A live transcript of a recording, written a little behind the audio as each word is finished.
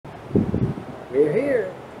We're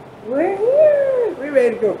here. We're here. We're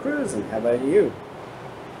ready to go cruising. How about you?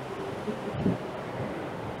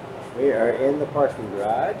 We are in the parking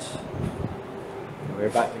garage. We're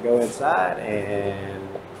about to go inside and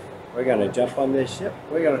we're going to jump on this ship.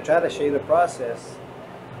 We're going to try to show you the process.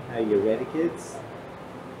 Are you ready, kids?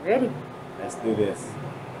 Ready. Let's do this.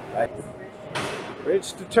 Right.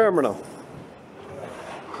 Bridge to terminal.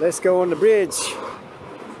 Let's go on the bridge.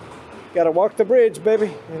 Gotta walk the bridge,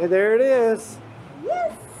 baby. And there it is.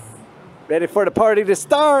 Yes. Ready for the party to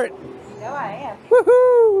start. You know I am.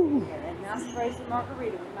 Woohoo! And now spray some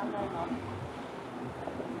margarita with my name on it.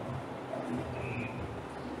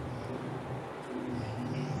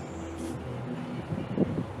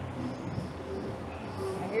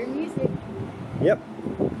 I hear music. Yep.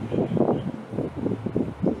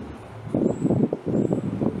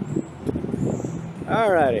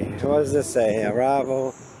 Alrighty, what does this say?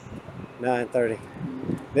 Arrival 9:30.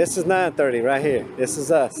 This is 9:30 right here. This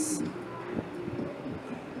is us.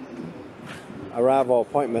 Arrival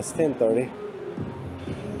appointment's 10:30.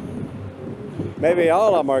 Maybe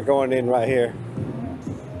all of them are going in right here.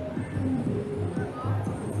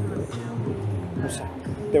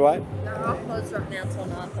 Do what? They're all closed right now till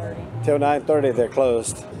 9:30. Till 9:30 they're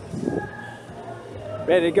closed.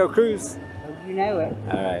 Ready to go cruise? You know it.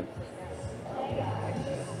 Alright.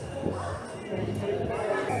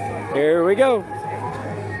 Here we go.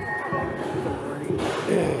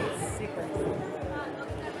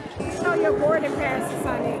 Show your boarding passes,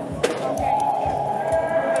 honey. Okay.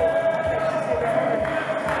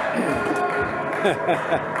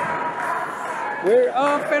 We're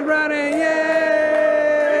off and running,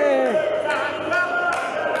 yay!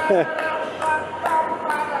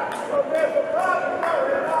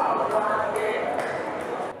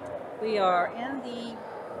 We are in the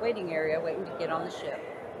waiting area waiting to get on the ship.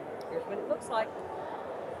 Here's what it looks like.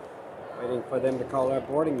 Waiting for them to call our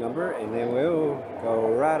boarding number, and then we'll go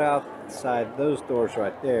right outside those doors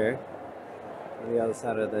right there, on the other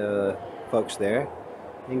side of the folks there,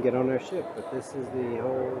 and get on their ship. But this is the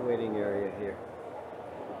whole waiting area here.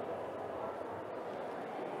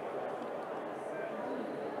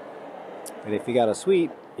 And if you got a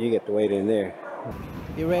suite, you get to wait in there.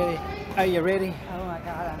 You ready? Are you ready? Oh my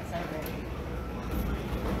God, I'm so ready.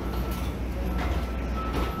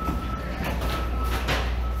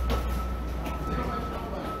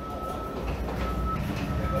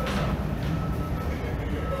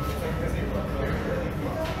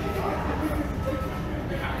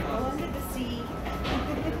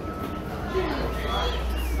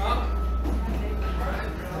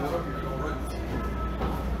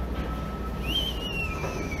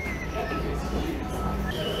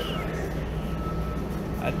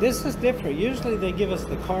 This is different. Usually they give us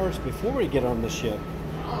the cards before we get on the ship.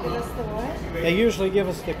 Give us the what? They usually give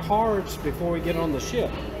us the cards before we get on the ship.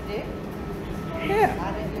 They do? Yeah.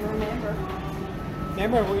 I didn't remember.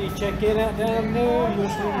 Remember where you check in at down there? Usually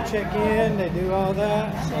you check in, they do all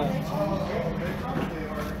that. So.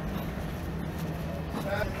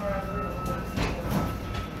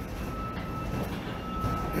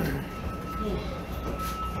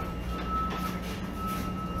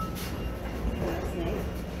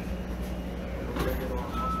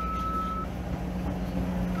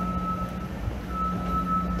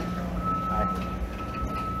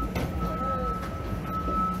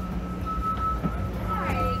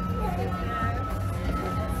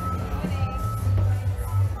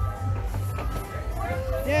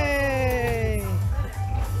 Yay!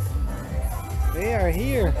 We are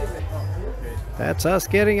here. That's us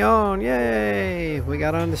getting on. Yay! We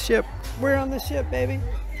got on the ship. We're on the ship, baby.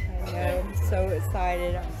 I know, I'm so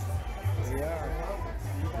excited. We are.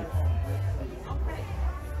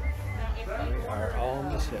 We are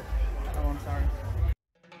on the ship. Oh, I'm sorry.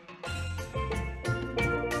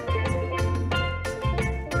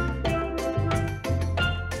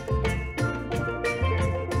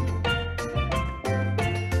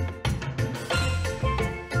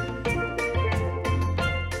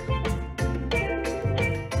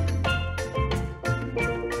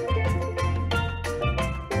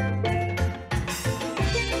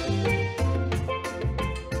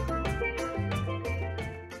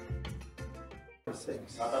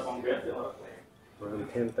 Room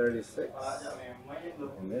 1036.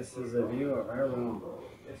 And this is a view of our room.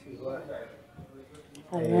 This is what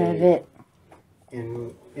I love it.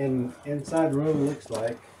 inside room looks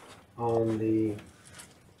like on the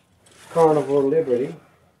Carnival Liberty.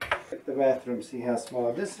 At the bathroom, see how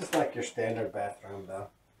small. This is like your standard bathroom though.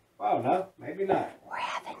 Well, no, maybe not. We're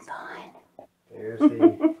having fun. There's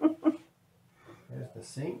the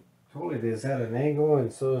sink. Toilet is at an angle,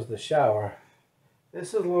 and so is the shower. This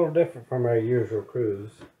is a little different from our usual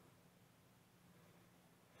cruise.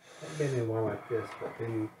 I've been in one like this, but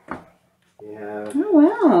then you have Oh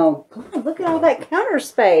wow! God, look at all that counter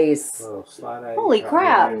space. a little slide out. Holy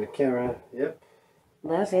crap. In the camera. Yep.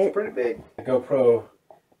 Love It's it. pretty big. A GoPro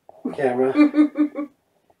camera.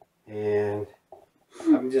 And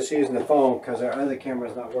I'm just using the phone because our other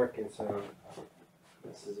camera's not working, so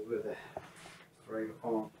this is with a regular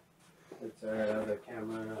phone. Since our other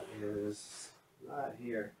camera is not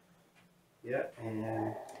here yet,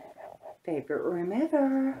 and Favorite room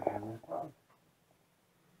ever.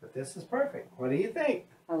 but this is perfect. What do you think?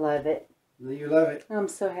 I love it. Do you love it? I'm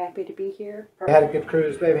so happy to be here. You had a good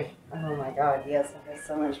cruise, baby? Oh my God, yes, I had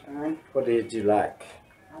so much fun. What did you like?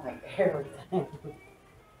 I like everything.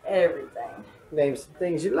 Everything. Name some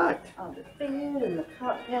things you liked. Oh, the food and the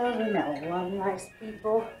cocktails. We met a lot of nice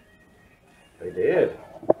people. They did.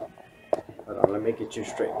 Hold on, let me get you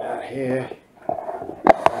straightened out here.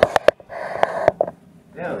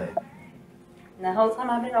 Now then. And the whole time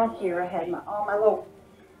I've been on here, I had all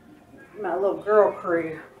my little girl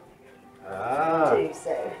crew Ah. too.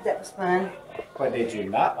 So that was fun. What did you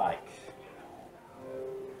not like?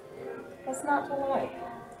 What's not to like?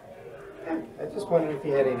 I just wondered if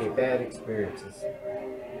you had any bad experiences.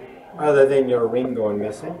 Other than your ring going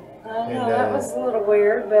missing. I know that was a little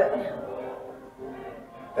weird, but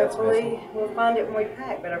That's hopefully missing. we'll find it when we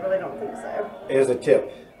pack. But I really don't think so. Here's a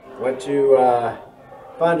tip. Once you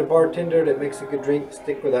find a bartender that makes a good drink,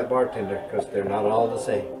 stick with that bartender because they're not all the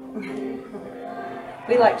same.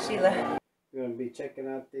 We like Sheila. We're going to be checking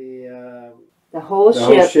out the Whole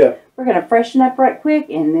ship. We're gonna freshen up right quick,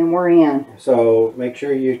 and then we're in. So make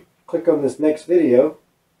sure you click on this next video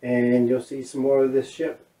and you'll see some more of this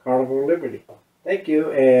ship, Carnival Liberty. Thank you,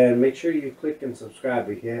 and make sure you click and subscribe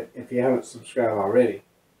if you haven't subscribed already.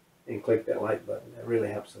 And click that like button. That really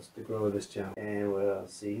helps us to grow this channel. And we'll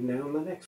see you now on the next one.